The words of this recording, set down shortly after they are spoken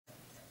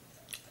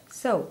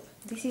So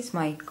this is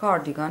my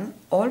cardigan,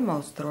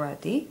 almost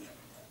ready.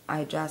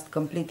 I just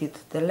completed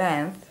the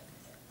length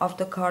of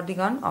the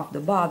cardigan, of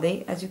the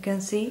body. As you can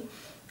see,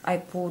 I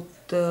put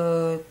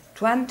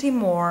 20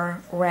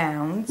 more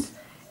rounds,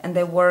 and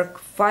I work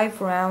 5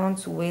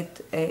 rounds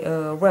with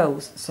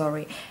rows,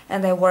 sorry,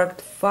 and I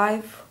worked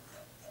 5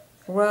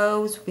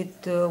 rows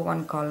with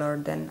one color,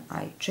 then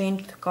I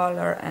changed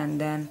color,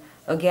 and then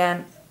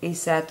again a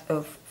set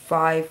of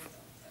 5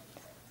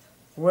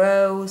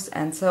 rows,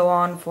 and so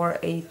on, for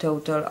a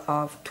total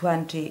of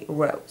 20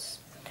 rows.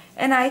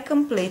 And I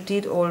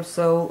completed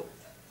also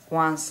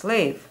one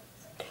sleeve,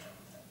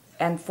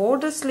 and for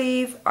the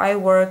sleeve I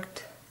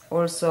worked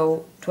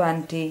also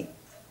 20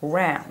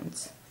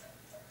 rounds.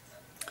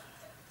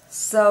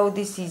 So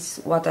this is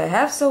what I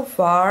have so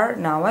far.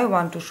 Now I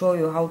want to show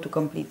you how to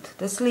complete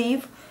the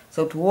sleeve,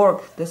 so to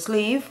work the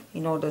sleeve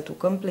in order to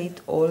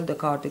complete all the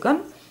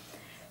cardigan.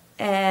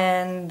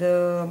 And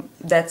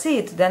that's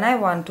it. Then I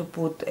want to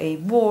put a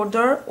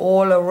border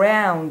all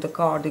around the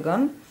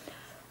cardigan.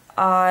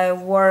 I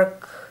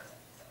work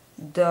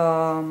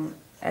the,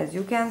 as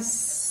you can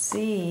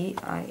see,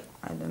 I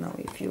don't know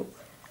if you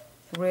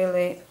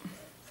really,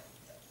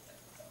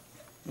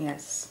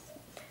 yes,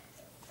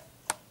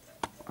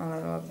 a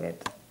little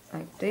bit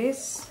like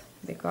this,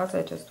 because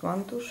I just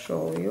want to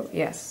show you.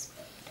 Yes,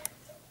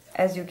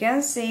 as you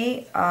can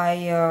see,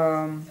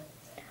 I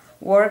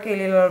work a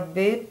little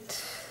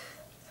bit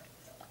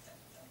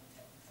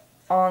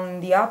on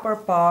the upper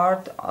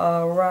part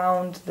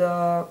around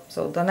the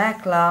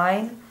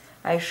neckline.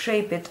 I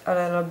shape it a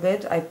little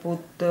bit. I put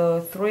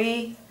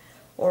 3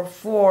 or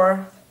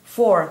 4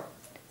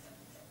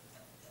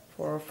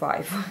 or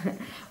 5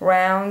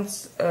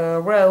 rounds,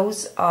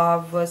 rows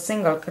of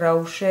single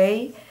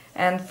crochet,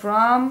 and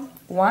from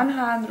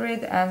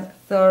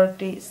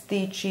 130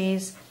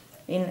 stitches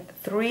in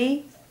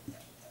 3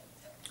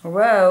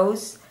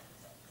 rows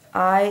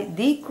I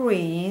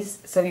decrease.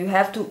 So you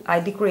have to, I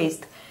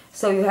decreased,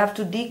 so you have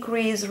to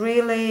decrease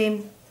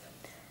really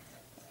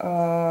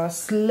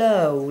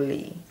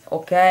slowly,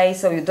 okay?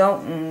 So you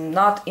don't,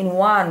 not in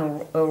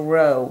one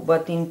row,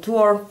 but in 2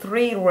 or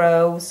 3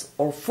 rows,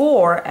 or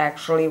 4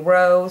 actually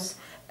rows.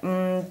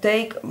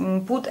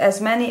 Put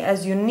as many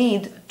as you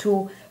need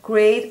to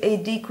create a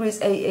decrease,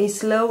 a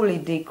slowly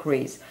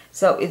decrease.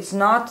 So it's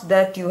not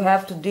that you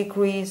have to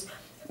decrease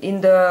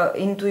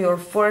into your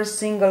first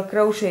single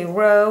crochet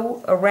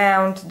row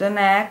around the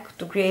neck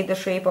to create the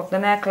shape of the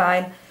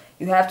neckline.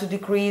 You have to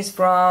decrease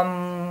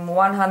from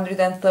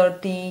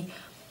 130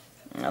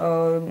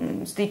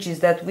 stitches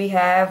that we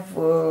have.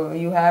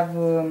 You have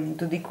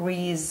to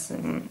decrease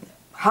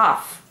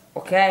half,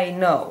 okay?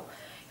 No,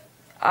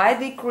 I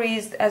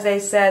decreased, as I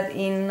said,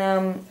 in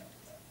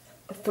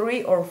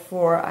 3 or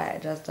 4, I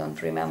just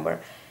don't remember,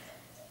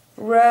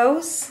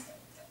 rows.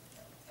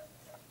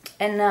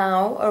 And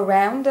now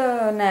around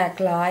the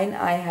neckline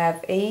I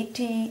have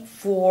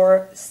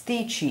 84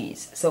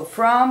 stitches. So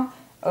from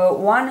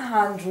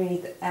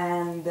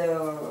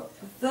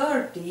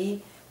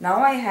 130,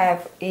 now I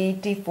have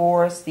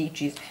 84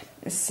 stitches.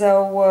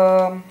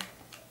 So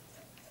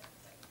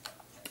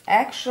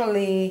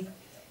actually,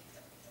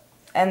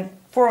 and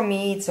for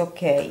me it's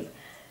okay.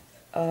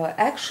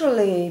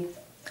 Actually,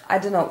 I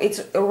don't know,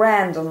 it's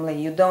randomly.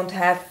 You don't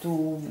have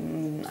to,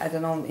 I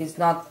don't know, it's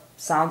not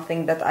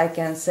something that I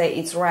can say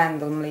it's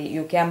randomly.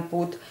 You can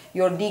put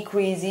your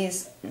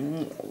decreases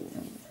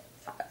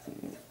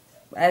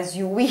as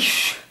you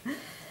wish.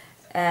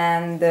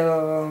 And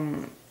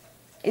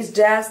it's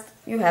just,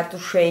 you have to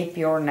shape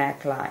your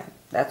neckline,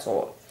 that's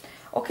all.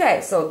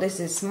 Okay, so this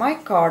is my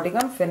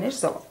cardigan finished.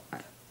 So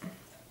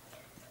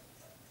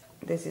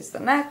this is the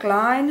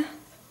neckline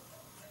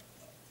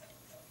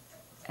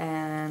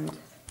and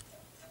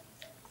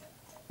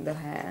the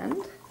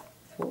hand,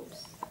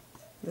 oops,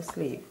 the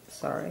sleeve,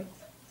 sorry.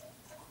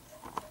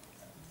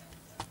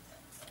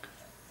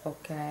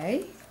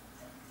 Okay,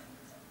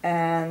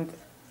 and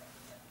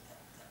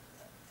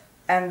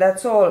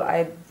that's all.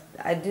 I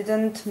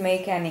didn't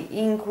make any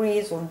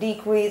increase or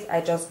decrease.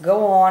 I just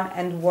go on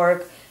and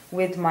work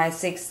with my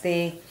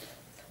 60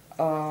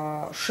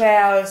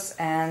 shells,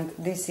 and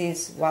this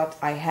is what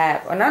I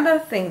have. Another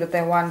thing that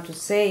I want to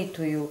say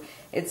to you,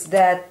 it's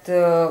that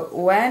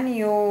when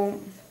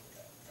you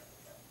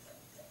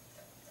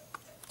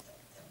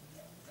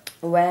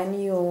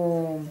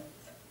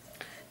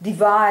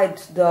divide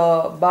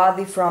the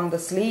body from the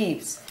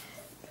sleeves,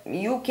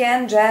 you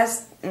can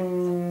just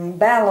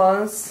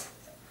balance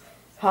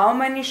how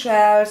many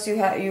shells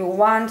you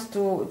want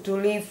to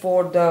leave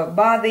for the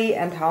body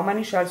and how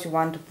many shells you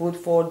want to put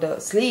for the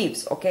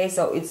sleeves, okay?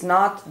 So it's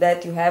not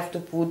that you have to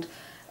put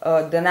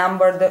the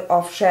number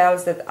of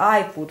shells that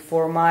I put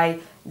for my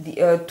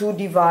to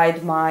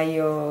divide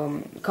my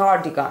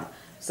cardigan.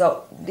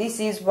 So this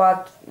is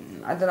what,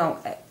 I don't know,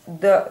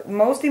 the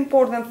most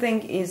important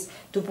thing is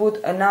to put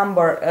a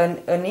number,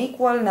 an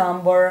equal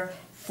number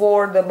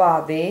for the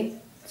body,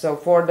 so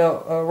for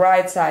the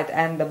right side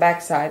and the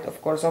back side,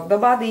 of course, of the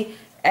body,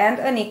 and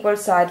an equal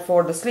side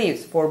for the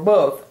sleeves, for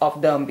both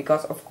of them,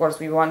 because of course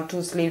we want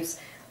 2 sleeves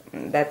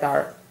that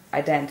are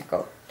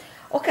identical.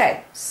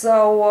 Okay,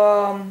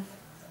 so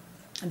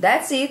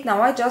that's it.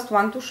 Now I just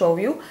want to show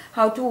you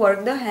how to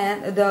work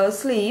the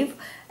sleeve,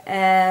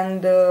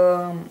 and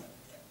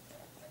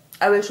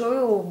I will show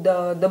you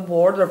the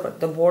border, but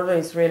the border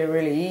is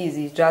really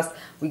easy. Just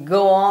we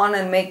go on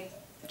and make.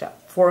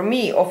 For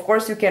me, of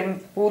course, you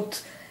can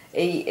put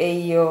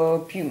a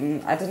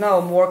I don't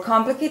know, more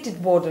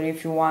complicated border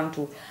if you want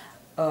to.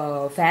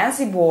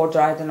 Fancy border,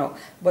 I don't know,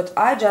 but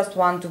I just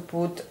want to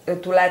put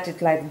to let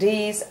it like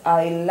this.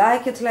 I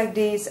like it like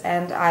this,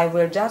 and I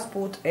will just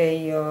put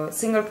a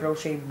single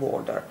crochet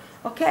border.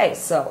 Okay,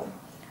 so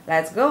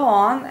let's go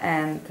on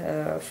and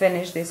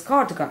finish this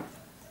cardigan.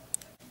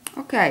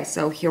 Okay,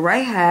 so here I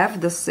have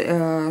the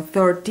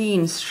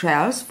 13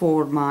 shells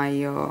for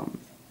my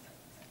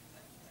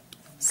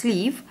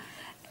sleeve,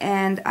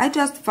 and I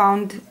just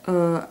found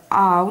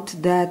out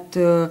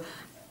that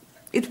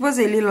it was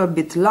a little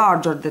bit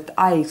larger than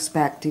I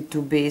expected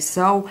to be,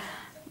 so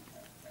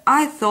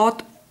I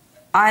thought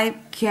I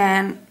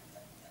could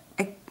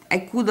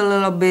a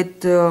little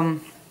bit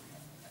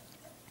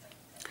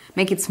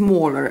make it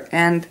smaller,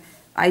 and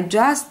I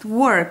just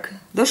work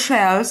the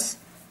shells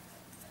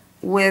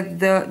with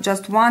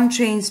just one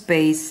chain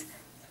space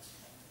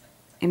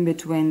in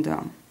between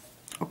them.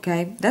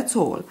 Okay, that's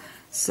all.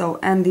 So,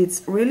 and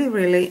it's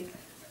really,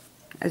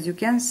 as you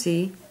can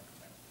see,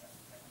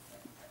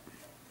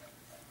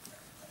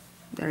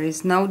 there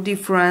is no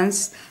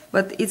difference,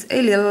 but it's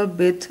a little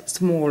bit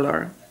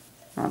smaller,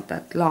 not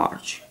that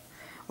large.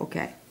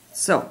 Okay,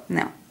 so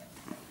now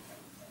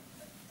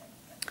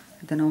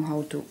I don't know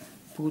how to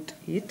put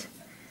it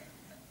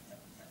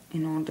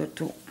in order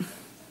to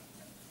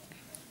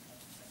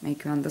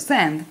make you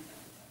understand.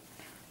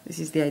 This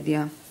is the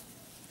idea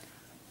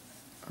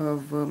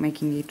of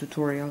making a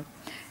tutorial,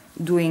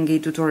 doing a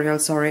tutorial,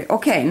 sorry.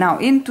 Okay, now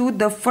into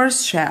the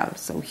first shell.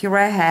 So here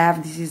I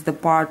have, this is the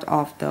part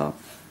of the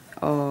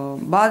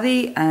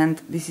body,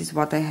 and this is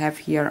what I have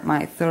here,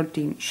 my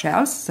 13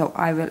 shells. So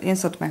I will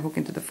insert my hook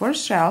into the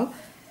first shell,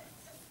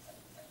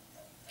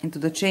 into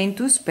the chain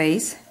 2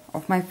 space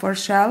of my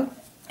first shell,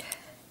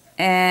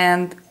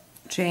 and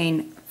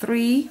chain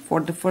 3 for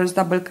the first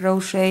double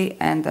crochet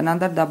and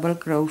another double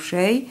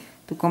crochet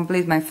to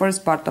complete my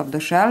first part of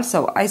the shell.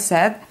 So I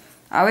said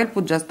I will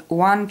put just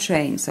one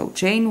chain, so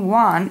chain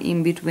 1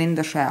 in between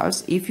the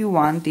shells if you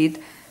want it,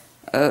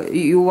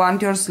 you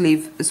want your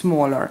sleeve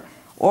smaller.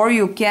 Or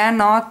you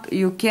cannot,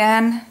 you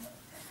can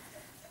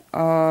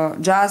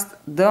just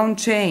don't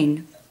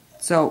chain,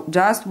 so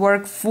just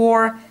work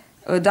 4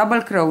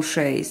 double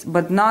crochets,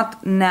 but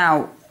not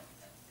now.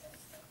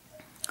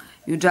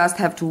 You just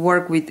have to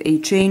work with a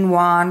chain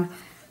 1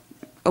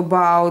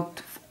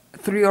 about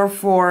 3 or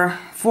 4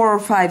 or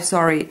 5,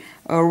 sorry,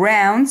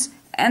 rounds,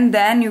 and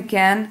then you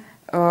can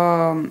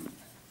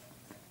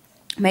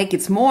make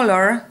it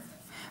smaller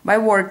by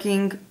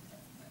working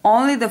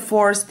only the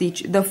 4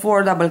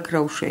 double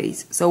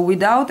crochets, so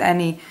without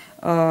any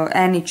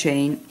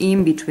chain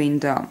in between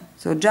them,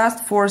 so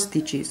just 4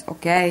 stitches.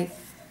 Okay,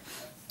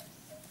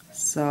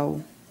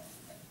 so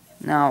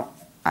now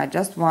I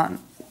just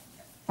want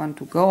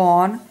to go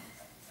on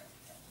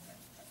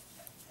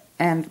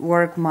and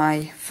work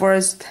my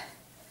first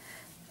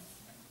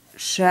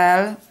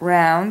shell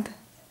round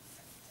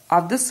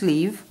of the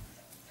sleeve,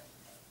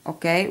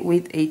 okay,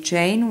 with a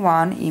chain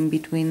 1 in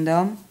between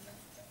them.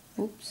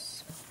 Oops.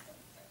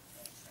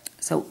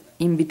 So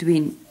in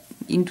between,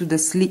 into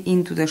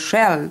the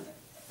shell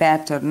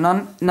pattern,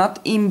 not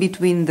in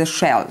between the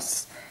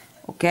shells.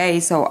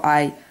 Okay, so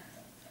I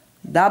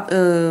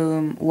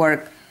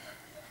work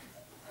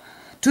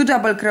 2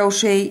 double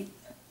crochet,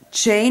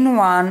 chain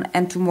 1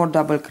 and 2 more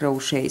double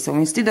crochet. So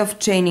instead of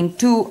chaining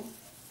 2,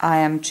 I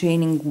am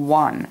chaining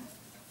 1.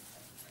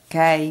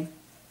 Okay,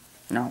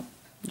 now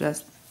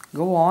just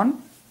go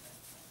on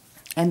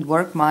and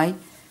work my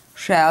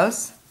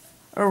shells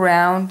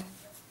around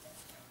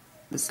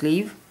the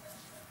sleeve.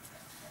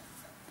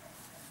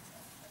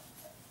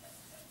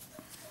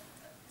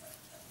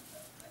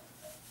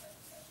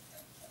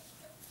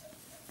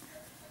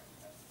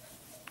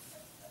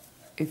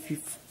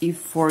 If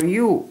for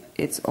you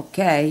it's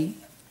okay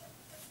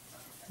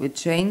with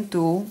chain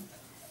 2,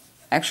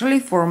 actually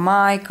for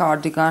my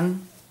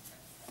cardigan,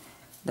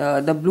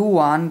 the blue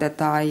one that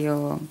I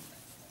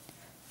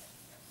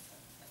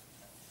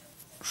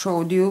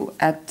showed you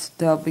at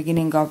the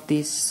beginning of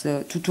this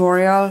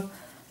tutorial,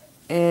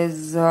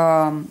 is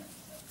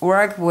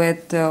worked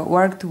with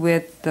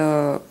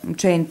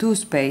chain 2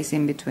 space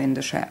in between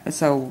the shell,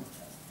 so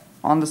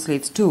on the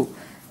sleeves too.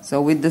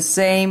 So with the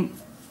same,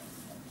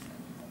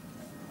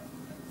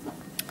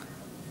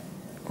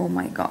 oh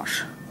my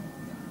gosh,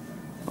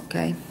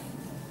 okay,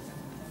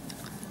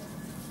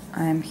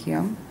 I am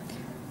here.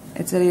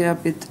 It's a little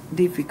bit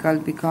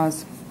difficult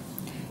because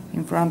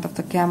in front of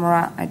the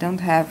camera I don't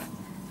have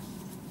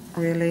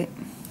really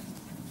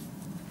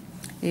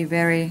a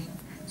very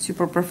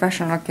super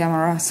professional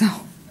camera,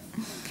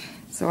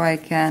 so I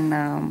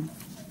can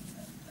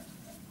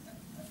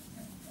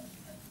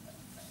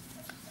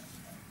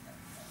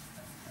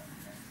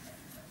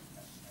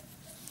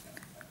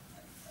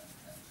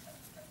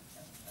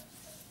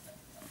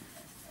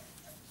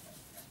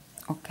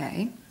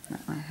Okay, now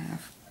I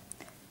have,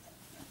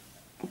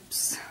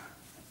 oops,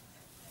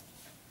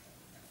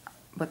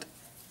 but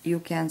you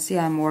can see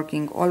I'm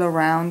working all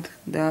around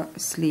the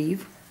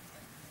sleeve,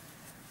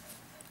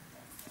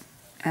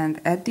 and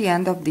at the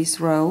end of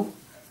this row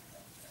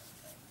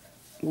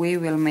we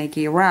will make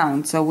a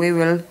round, so we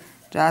will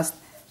just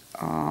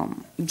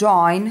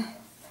join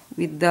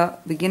with the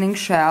beginning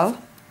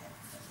shell,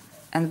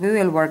 and we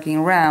will work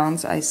in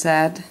rounds. I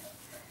said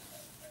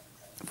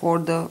for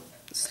the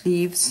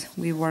sleeves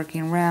we work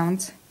in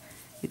rounds,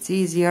 it's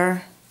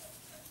easier.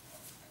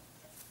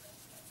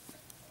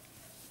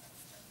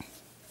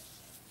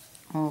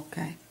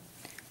 Okay,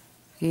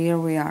 here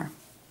we are.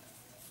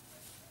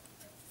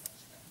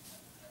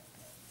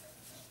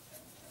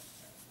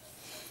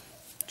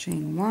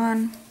 Chain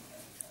 1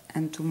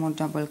 and 2 more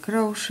double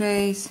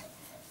crochets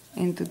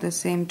into the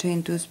same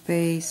chain 2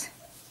 space,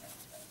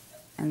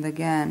 and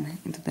again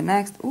into the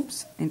next,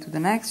 into the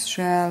next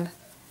shell,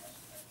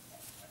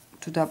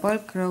 2 double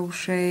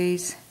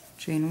crochets,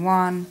 chain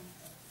 1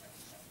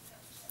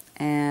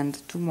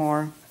 and 2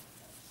 more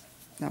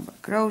double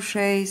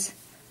crochets.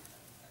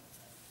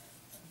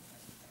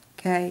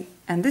 Okay,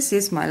 and this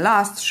is my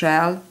last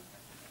shell.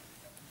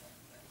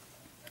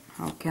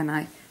 How can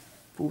I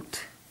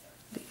put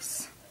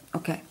this?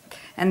 Okay,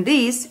 and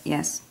this,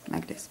 yes,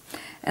 like this,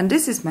 and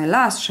this is my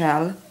last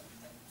shell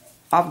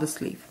of the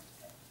sleeve.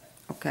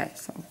 Okay,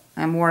 so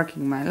I'm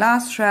working my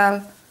last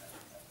shell,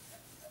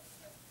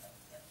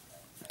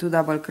 2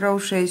 double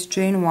crochets,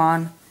 chain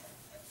 1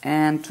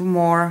 and 2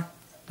 more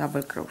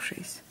double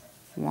crochets,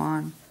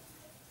 1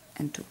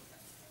 and 2.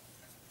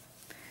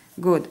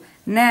 Good.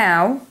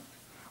 Now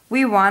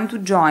we want to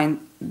join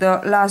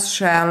the last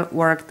shell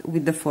worked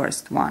with the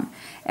first one,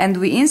 and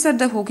we insert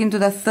the hook into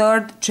the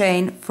third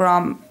chain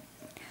from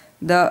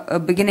the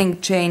beginning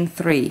chain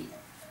 3.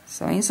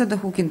 So insert the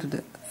hook into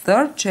the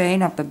third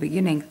chain of the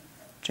beginning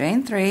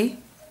chain 3,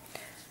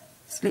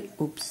 slip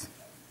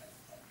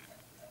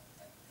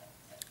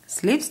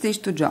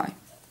stitch to join,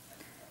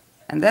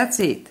 and that's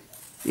it.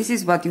 This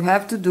is what you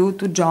have to do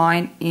to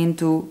join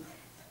into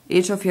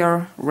each of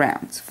your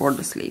rounds for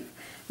the sleeve.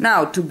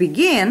 Now to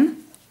begin,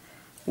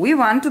 we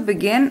want to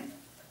begin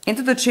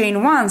into the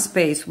chain 1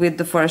 space with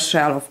the first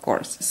shell, of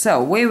course.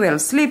 So we will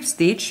slip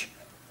stitch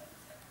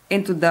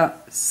into the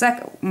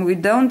second, we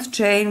don't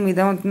chain, we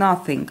don't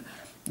nothing,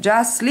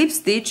 just slip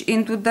stitch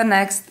into the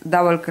next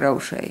double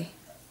crochet,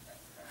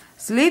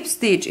 slip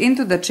stitch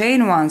into the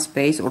chain 1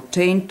 space or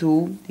chain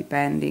 2,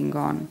 depending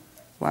on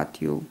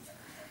what you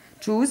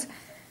choose,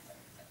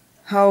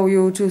 how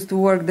you choose to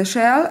work the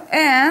shell.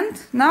 And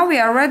now we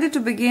are ready to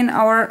begin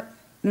our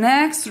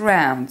next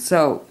round.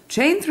 So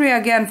chain 3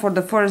 again for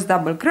the first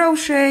double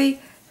crochet,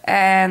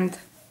 and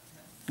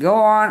go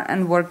on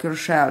and work your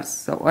shells.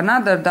 So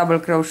another double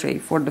crochet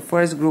for the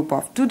first group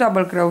of 2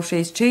 double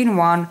crochets, chain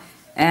 1,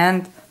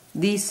 and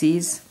this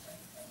is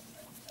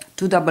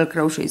 2 double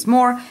crochets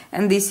more,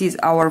 and this is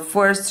our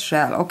first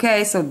shell.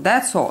 Okay, so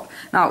that's all.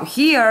 Now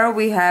here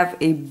we have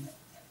a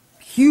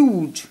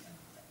huge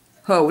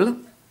hole,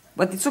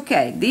 but it's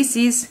okay. This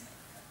is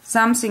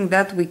something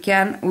that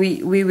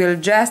we will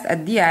just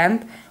at the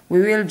end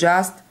we will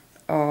just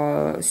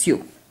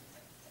sew.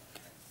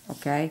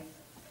 Okay,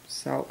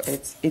 so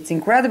it's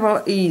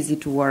incredible easy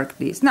to work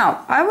this.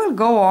 Now I will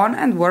go on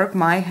and work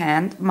my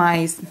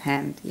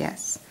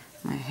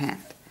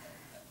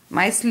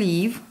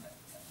sleeve.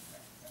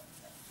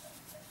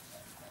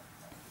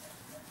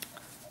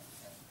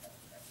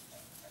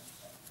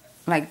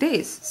 Like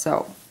this.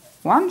 So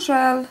 1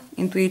 shell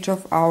into each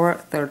of our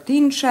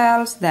 13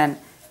 shells, then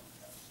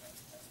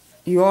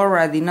you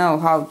already know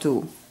how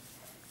to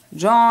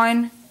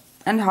join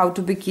and how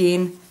to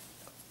begin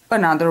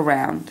another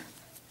round,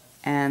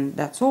 and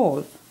that's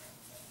all.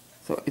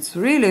 So it's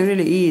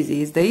really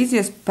easy. It's the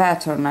easiest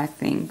pattern, I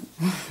think.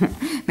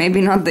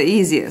 Maybe not the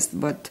easiest,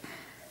 but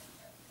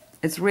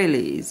it's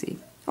really easy.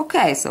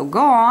 Okay, so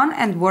go on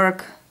and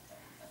work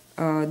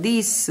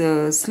this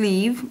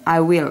sleeve. I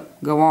will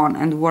go on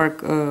and work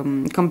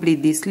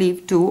complete this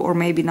sleeve too, or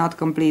maybe not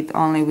complete,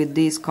 only with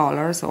this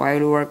color. So I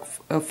will work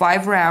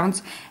 5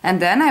 rounds,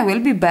 and then I will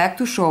be back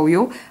to show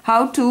you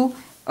how to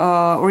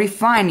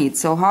refine it.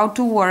 So how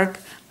to work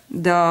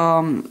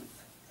the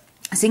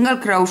single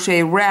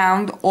crochet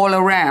round all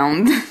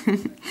around.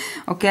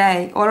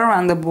 Okay, all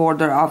around the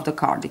border of the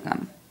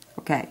cardigan.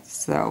 Okay,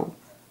 so,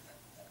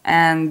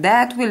 and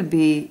that will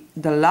be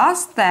the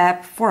last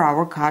step for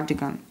our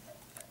cardigan.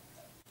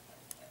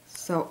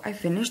 So I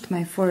finished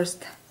my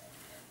first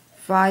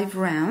 5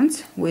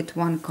 rounds with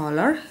 1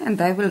 color, and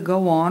I will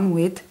go on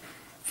with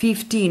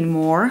 15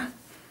 more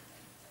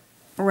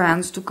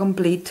rounds to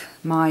complete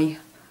my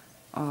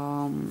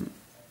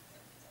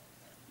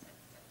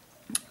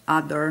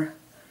other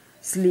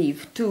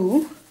sleeve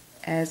too,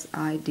 as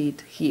I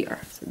did here.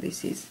 So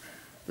this is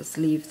the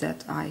sleeve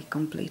that I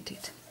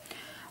completed.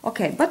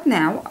 Okay, but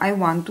now I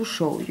want to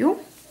show you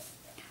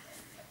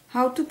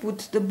how to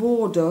put the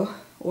border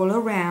all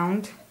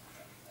around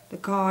the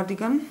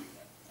cardigan.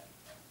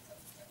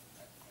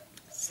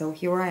 So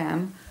here I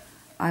am.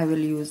 I will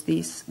use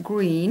this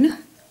green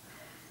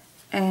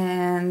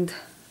and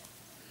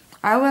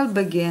I will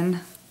begin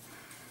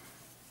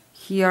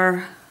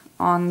here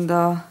on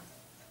the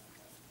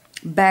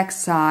back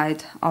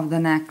side of the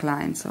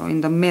neckline, so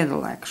in the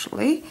middle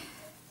actually,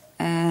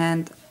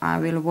 and I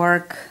will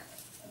work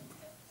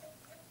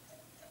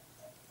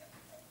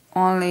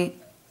only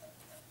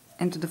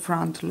into the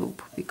front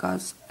loop,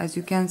 because as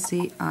you can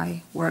see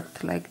I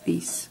worked like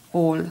this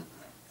all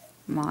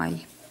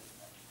my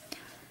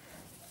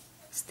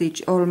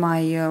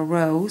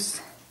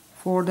rows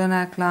for the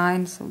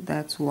neckline, so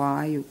that's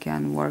why you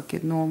can work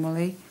it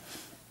normally.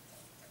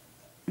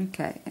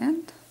 Okay,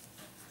 and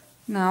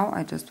now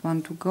I just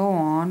want to go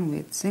on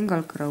with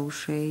single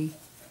crochet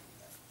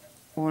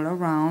all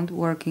around,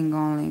 working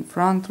only in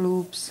front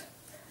loops,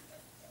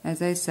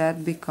 as I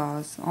said,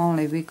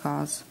 only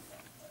because.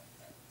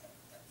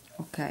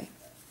 Okay,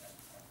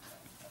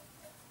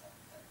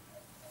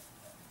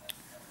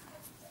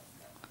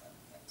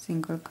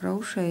 single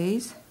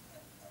crochets,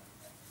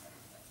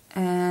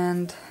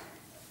 and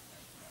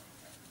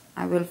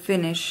I will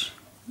finish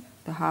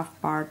the half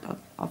part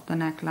of the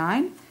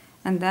neckline,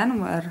 and then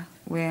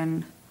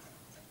when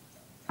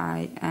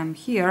I am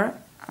here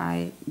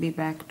I'll be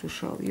back to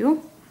show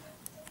you.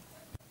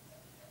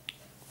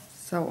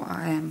 So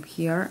I am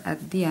here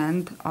at the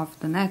end of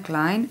the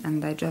neckline,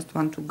 and I just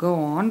want to go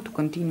on to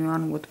continue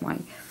on with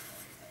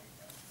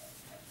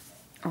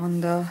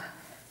on the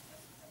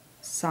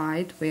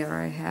side where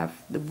I have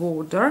the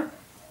border,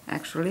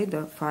 actually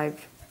the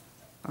 5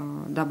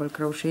 double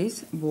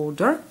crochets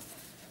border,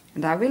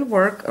 and I will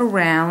work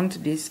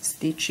around these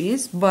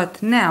stitches.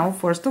 But now,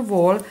 first of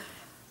all,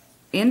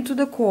 into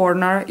the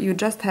corner you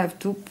just have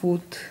to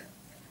put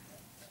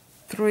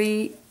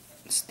 3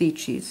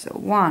 stitches, so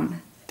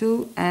 1,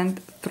 2 and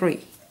 3.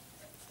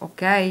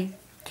 Okay,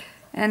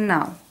 and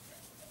now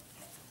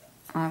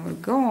I will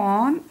go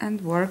on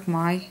and work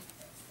my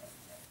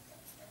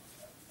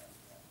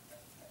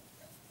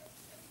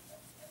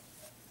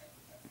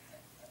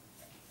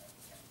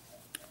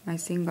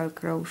single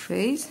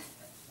crochets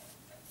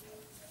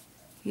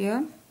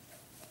here,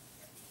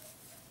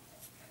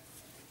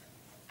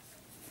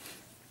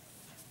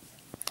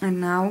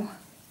 and now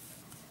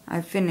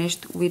I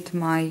finished with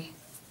my,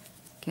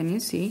 can you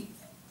see?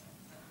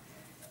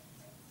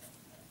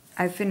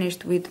 I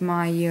finished with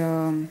my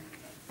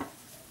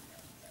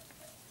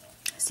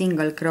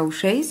single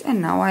crochets,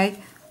 and now I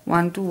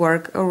want to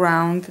work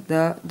around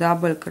the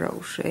double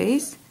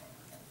crochets.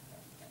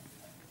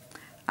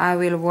 I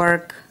will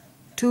work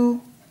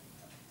 2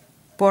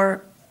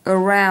 per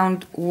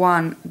around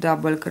 1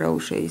 double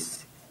crochet,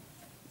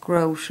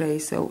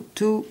 so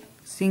 2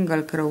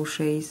 single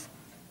crochets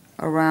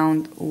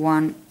around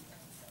 1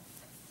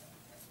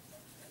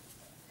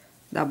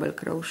 double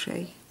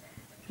crochet.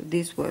 So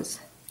this was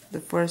the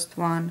first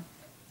one,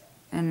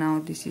 and now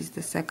this is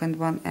the second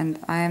one, and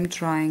I am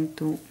trying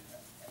to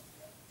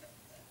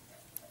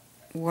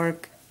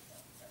work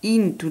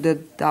into the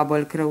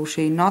double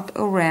crochet, not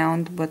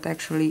around but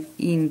actually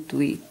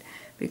into it,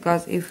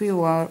 because if we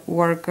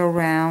work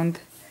around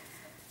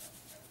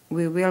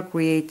we will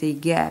create a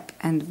gap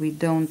and we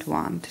don't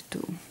want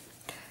to.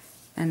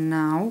 And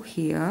now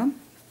here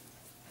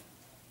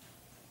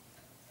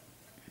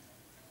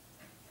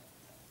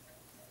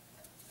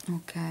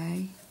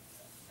okay,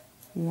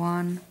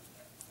 1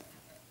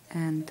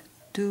 and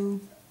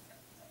 2,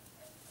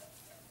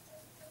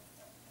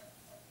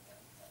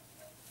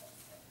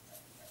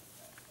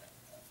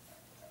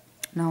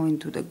 now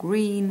into the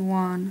green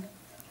one.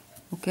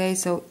 Okay,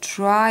 so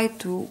try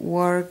to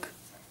work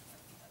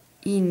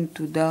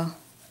into the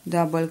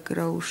double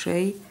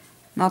crochet,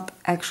 not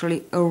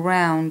actually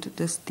around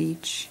the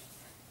stitch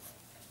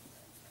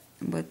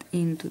but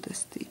into the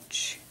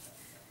stitch.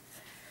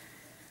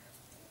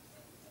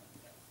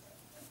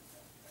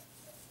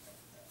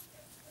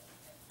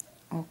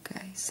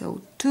 Okay,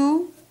 so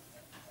 2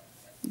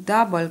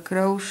 double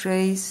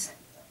crochets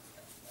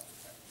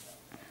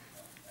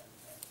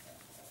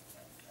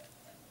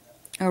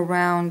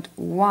around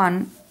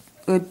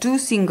 2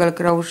 single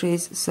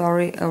crochets,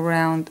 sorry,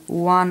 around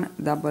 1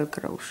 double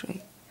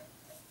crochet.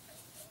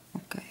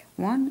 Okay,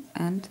 1,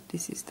 and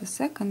this is the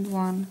second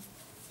one,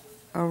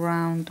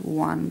 around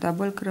 1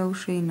 double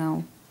crochet.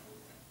 Now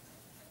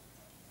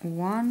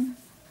 1,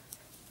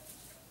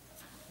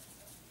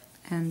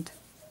 and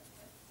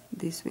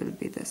this will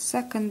be the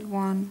second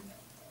one.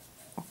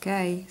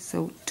 Okay,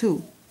 so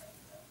 2,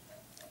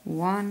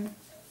 1,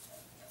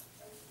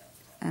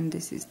 and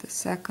this is the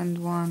second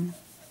one.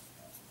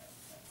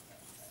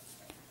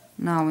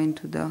 Now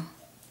into the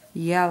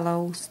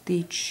yellow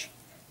stitch,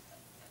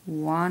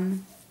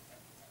 1,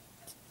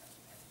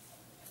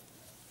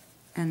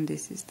 and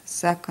this is the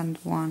second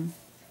one.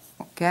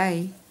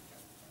 Okay,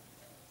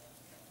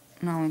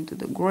 now into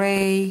the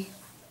gray,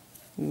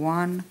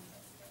 1,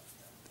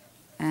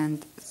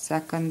 and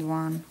second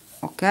one.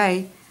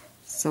 Okay,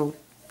 so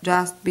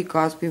just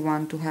because we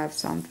want to have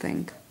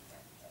something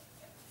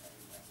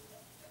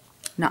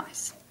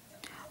nice.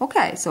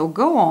 Okay, so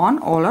go on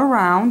all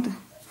around,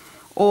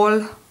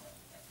 all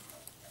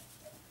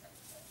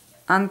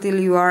until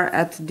you are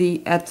at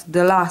the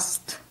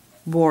last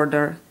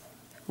border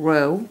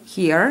row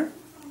here,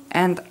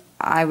 and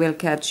I will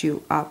catch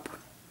you up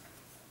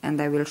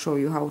and I will show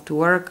you how to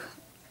work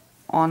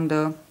on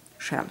the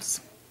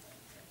shells.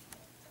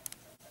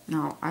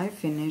 Now I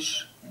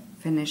finished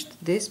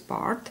this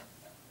part,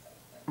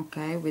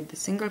 okay, with the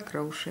single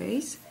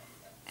crochets,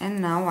 and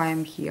now I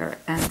am here,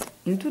 and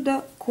into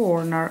the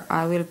corner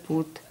I will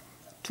put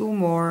 2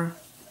 more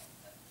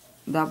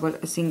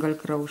single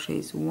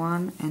crochets,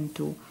 1 and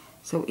 2.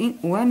 So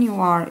when you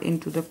are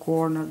into the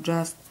corner,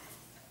 just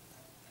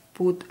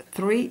put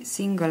 3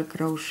 single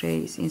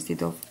crochets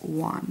instead of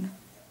 1.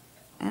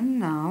 And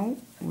now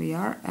we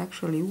are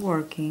actually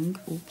working,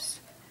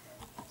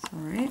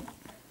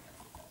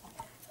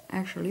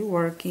 actually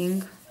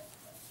working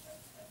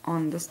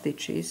on the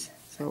stitches.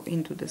 So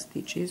into the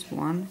stitches,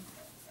 1,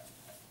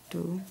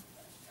 2,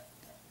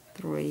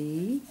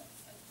 3,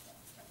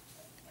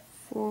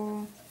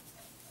 4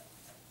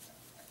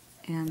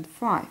 and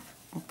 5.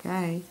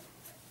 Okay,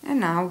 and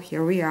now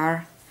here we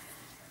are,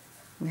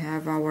 we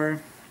have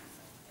our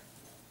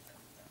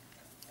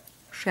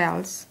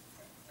shells,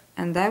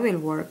 and I will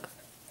work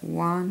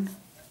 1,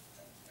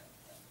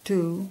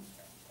 2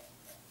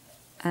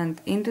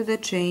 and into the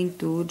chain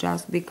 2,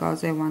 just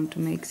because I want to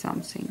make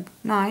something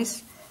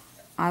nice.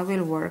 I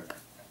will work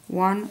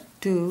 1,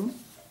 2,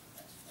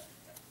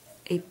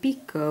 a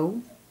picot,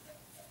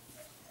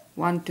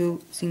 1,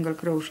 2 single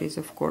crochets,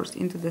 of course,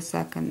 into the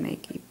second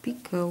make a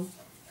picot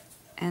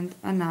and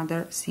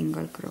another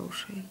single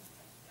crochet.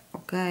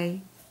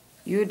 Okay,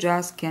 you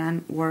just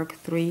can work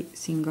 3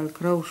 single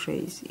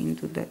crochets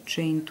into the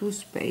chain 2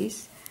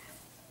 space,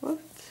 but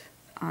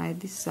I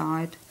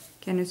decide,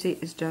 can you see,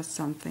 it's just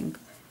something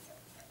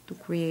to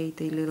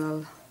create a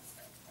little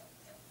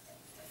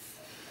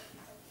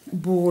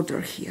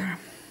border here.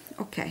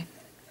 Okay,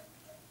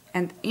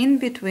 and in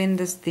between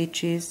the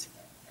stitches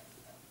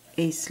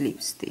a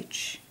slip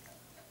stitch,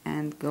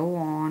 and go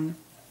on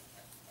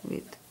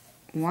with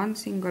 1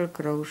 single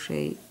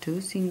crochet,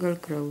 2 single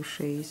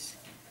crochets,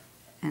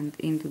 and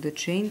into the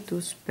chain 2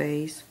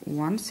 space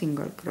 1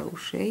 single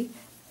crochet,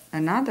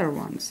 another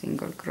 1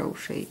 single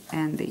crochet,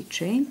 and a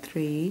chain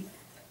 3,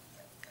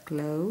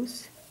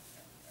 close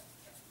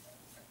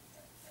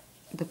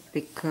the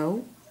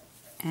picot,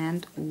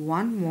 and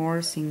 1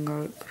 more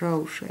single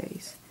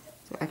crochets.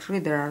 So actually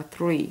there are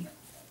 3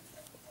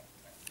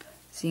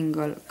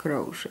 single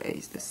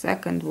crochets. The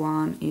second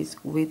one is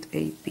with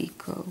a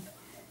picot,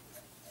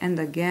 and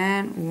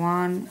again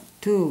 1,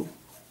 2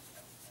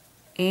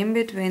 in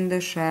between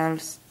the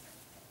shells,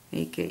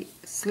 make a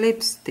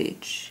slip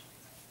stitch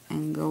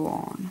and go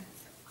on,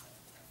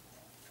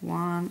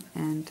 1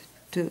 and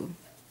 2.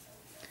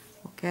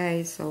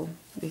 Okay, so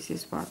this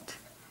is what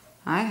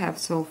I have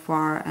so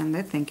far, and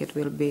I think it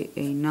will be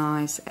a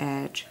nice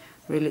edge,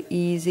 really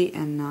easy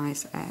and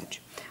nice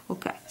edge.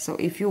 Okay, so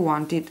if you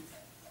want it,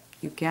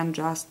 you can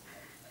just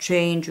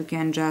change, you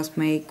can just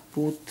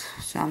put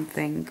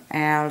something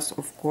else,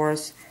 of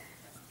course.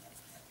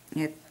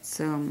 It's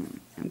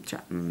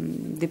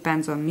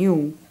depends on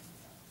you.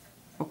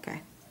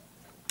 Okay,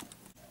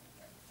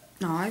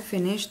 now I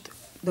finished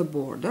the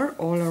border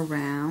all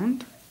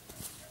around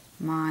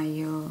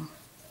my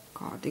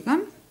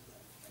cardigan.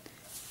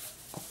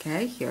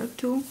 Okay, here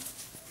too,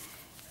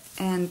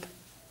 and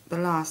the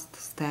last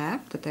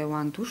step that I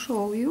want to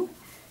show you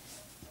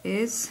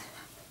is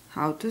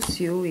how to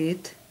sew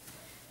it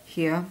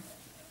here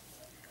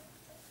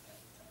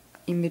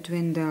in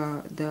between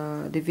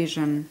the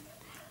division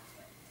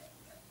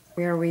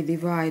where we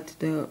divide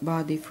the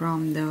body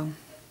from the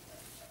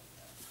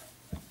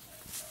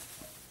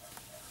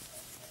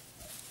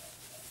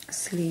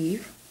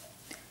sleeve.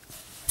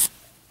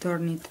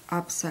 Turn it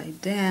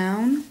upside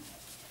down,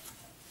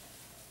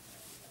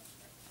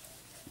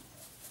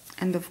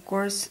 and of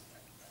course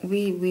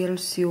we will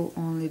sew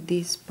only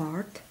this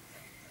part.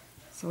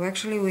 So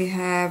actually we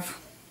have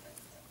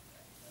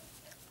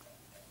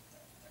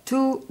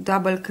 2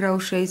 double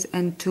crochets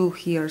and 2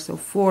 here, so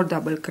 4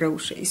 double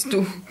crochets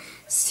to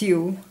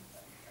sew,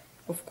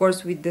 of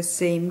course with the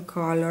same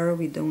color.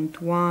 We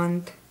don't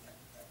want.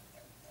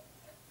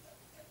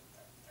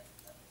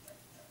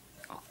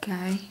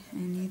 Okay, I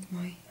need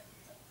my,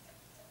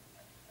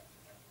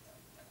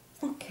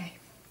 okay,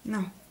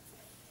 now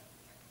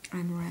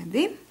I'm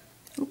ready.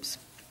 Oops.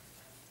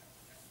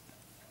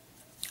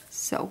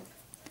 So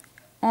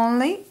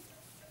only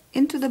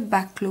into the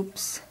back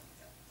loops.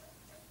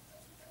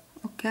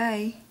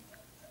 Okay,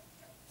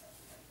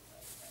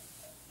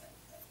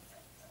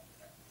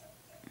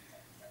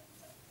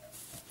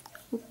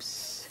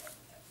 oops,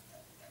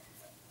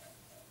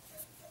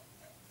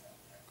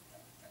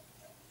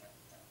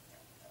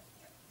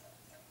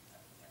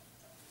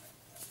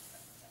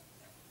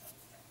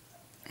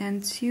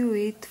 and sew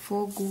it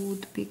for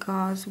good,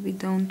 because we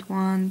don't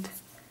want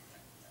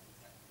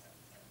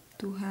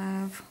to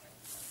have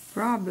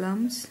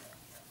problems.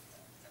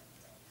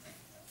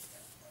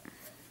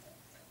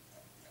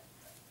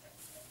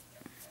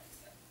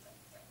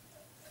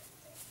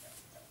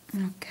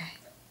 Okay,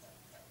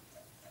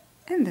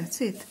 and that's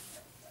it.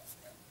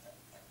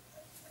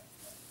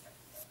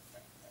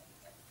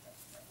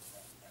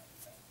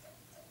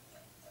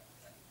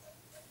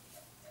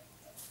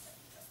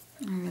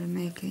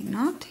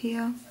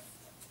 here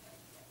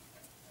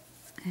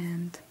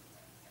and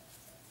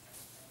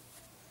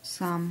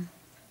some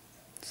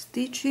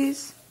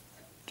stitches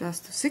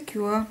just to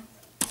secure.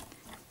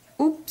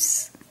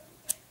 Oops,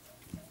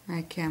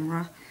 my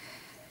camera.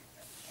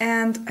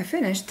 And I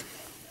finished.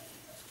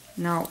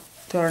 Now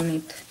turn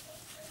it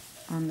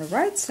on the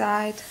right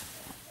side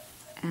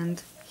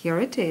and here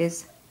it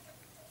is.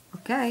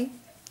 Okay,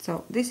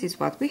 so this is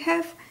what we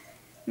have.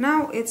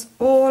 Now it's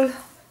all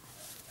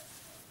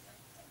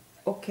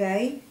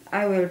okay.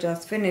 I will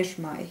just finish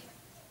my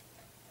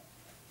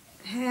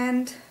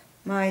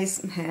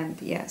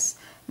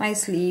my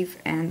sleeve,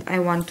 and I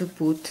want to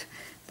put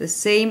the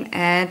same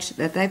edge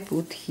that I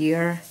put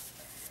here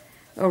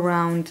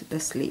around the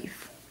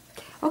sleeve.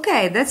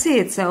 Okay, that's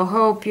it. So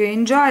hope you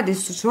enjoyed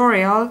this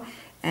tutorial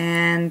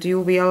and you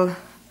will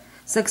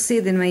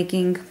succeed in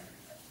making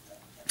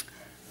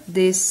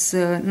this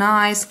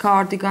nice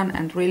cardigan,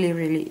 and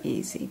really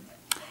easy.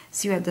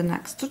 See you at the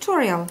next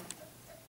tutorial.